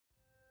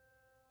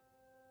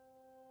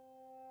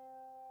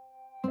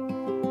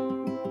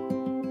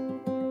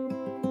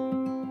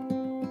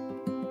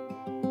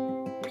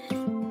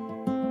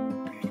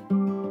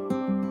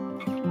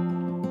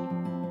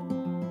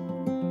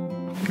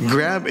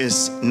Grab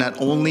is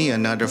not only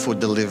another food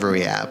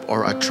delivery app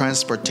or a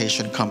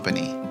transportation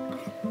company.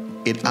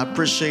 It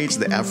appreciates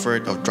the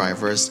effort of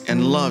drivers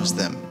and loves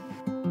them.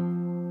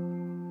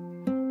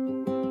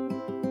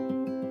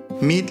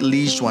 Meet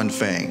Xuan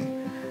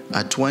Feng,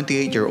 a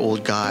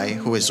 28-year-old guy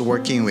who is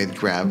working with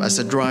Grab as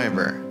a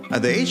driver.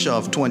 At the age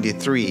of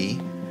 23,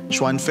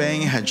 Xuan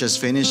Feng had just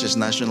finished his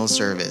national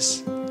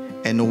service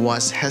and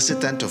was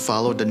hesitant to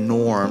follow the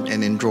norm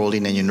and enroll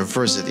in a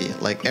university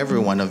like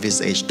everyone of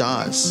his age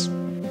does.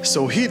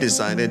 So he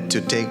decided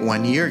to take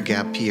 1 year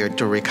gap year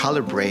to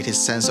recalibrate his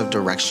sense of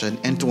direction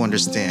and to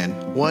understand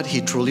what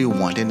he truly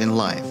wanted in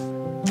life.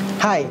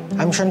 Hi,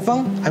 I'm Xuan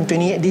Feng. I'm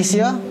 28 this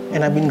year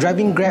and I've been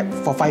driving Grab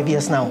for 5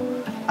 years now.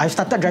 I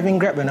started driving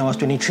Grab when I was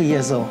 23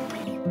 years old.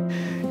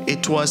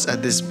 It was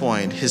at this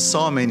point he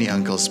saw many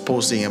uncles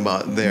posting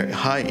about their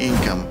high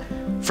income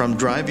from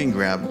driving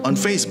Grab on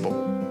Facebook.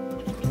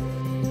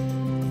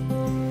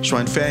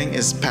 Xuan Feng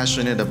is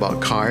passionate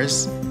about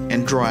cars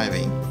and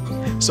driving,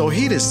 so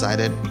he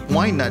decided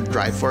why not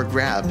drive for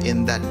Grab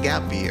in that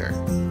gap year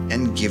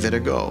and give it a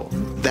go.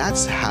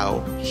 That's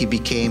how he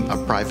became a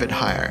private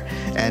hire,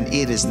 and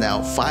it is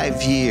now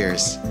 5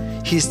 years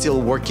he's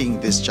still working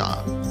this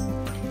job.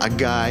 A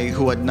guy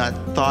who had not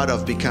thought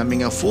of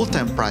becoming a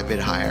full-time private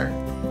hire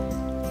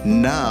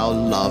now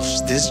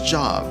loves this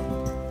job.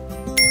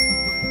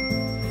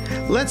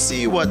 Let's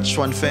see what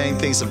Xuan Feng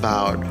thinks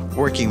about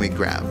working with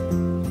Grab.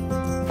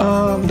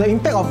 The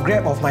impact of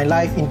Grab of my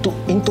life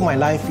into my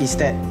life is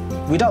that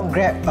without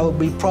Grab, I would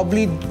be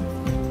probably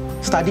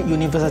studied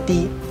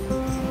university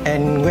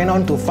and went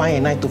on to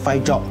find a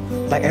 9-to-5 job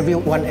like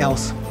everyone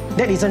else.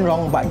 That isn't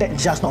wrong, but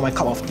that's just not my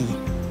cup of tea.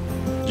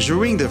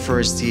 During the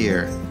first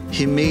year,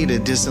 he made a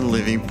decent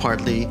living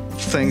partly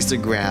thanks to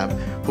Grab,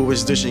 who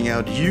was dishing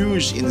out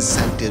huge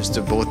incentives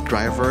to both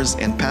drivers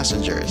and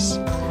passengers.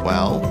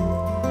 Well,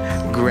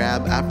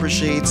 Grab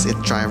appreciates its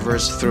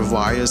drivers through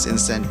various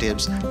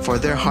incentives for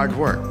their hard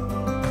work.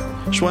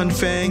 Xuan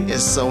Feng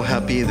is so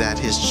happy at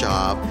his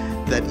job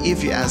that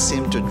if you ask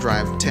him to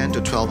drive 10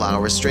 to 12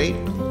 hours straight,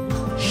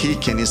 he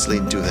can easily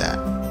do that.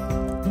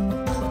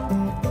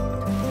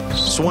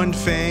 Xuan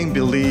Feng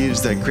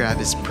believes that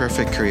Grab is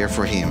perfect career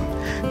for him,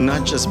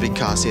 not just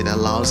because it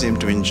allows him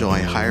to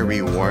enjoy high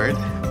reward,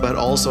 but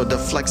also the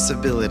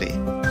flexibility.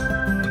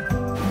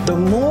 The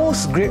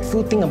most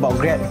grateful thing about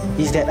Grab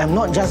is that I'm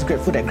not just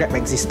grateful that Grab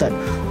existed,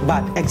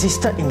 but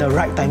existed in the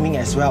right timing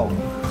as well.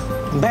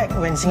 Back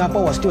when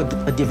Singapore was still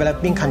a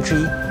developing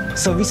country,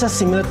 services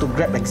similar to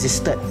Grab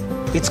existed.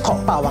 It's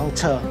called Pa Wang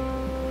Che.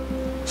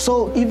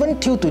 So even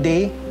till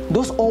today,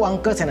 those old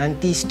uncles and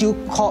aunties still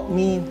call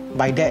me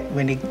by that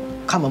when they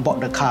come aboard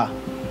the car.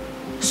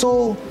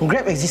 So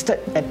Grab existed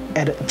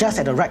just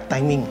at the right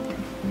timing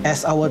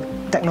as our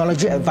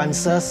technology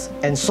advances,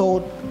 and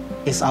so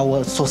is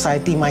our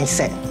society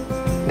mindset.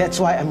 That's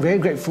why I'm very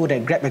grateful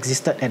that Grab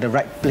existed at the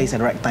right place at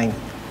the right time,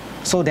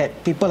 so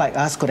that people like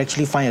us could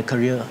actually find a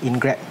career in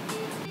Grab.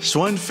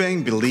 Xuan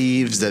Feng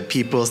believes that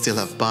people still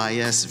have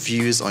biased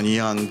views on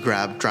young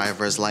Grab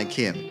drivers like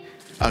him.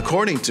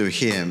 According to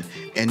him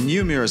and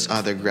numerous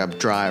other Grab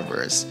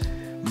drivers,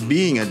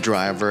 being a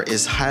driver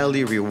is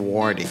highly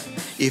rewarding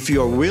if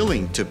you are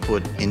willing to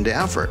put in the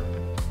effort.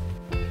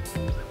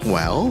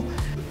 Well,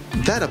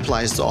 that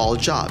applies to all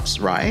jobs,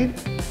 right?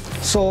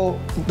 So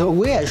the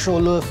way I show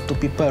love to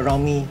people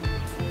around me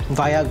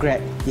via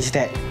Grab is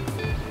that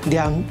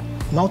there are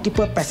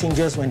multiple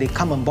passengers when they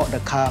come on board the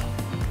car,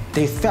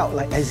 they felt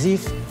like as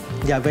if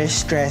they are very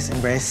stressed and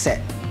very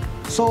sad.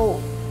 So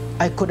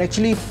I could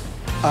actually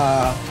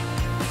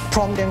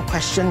prompt them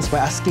questions by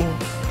asking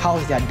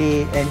how's their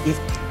day, and if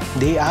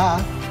they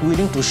are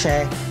willing to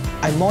share,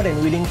 I'm more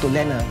than willing to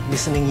lend a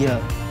listening ear.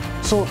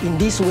 So in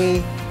this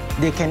way,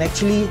 they can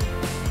actually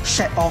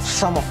shed off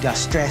some of their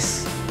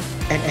stress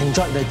and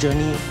enjoy the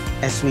journey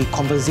as we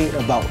conversate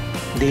about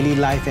daily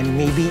life and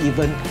maybe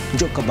even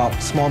joke about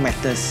small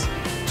matters.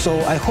 So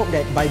I hope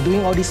that by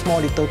doing all these small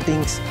little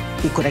things,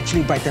 it could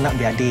actually brighten up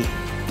their day.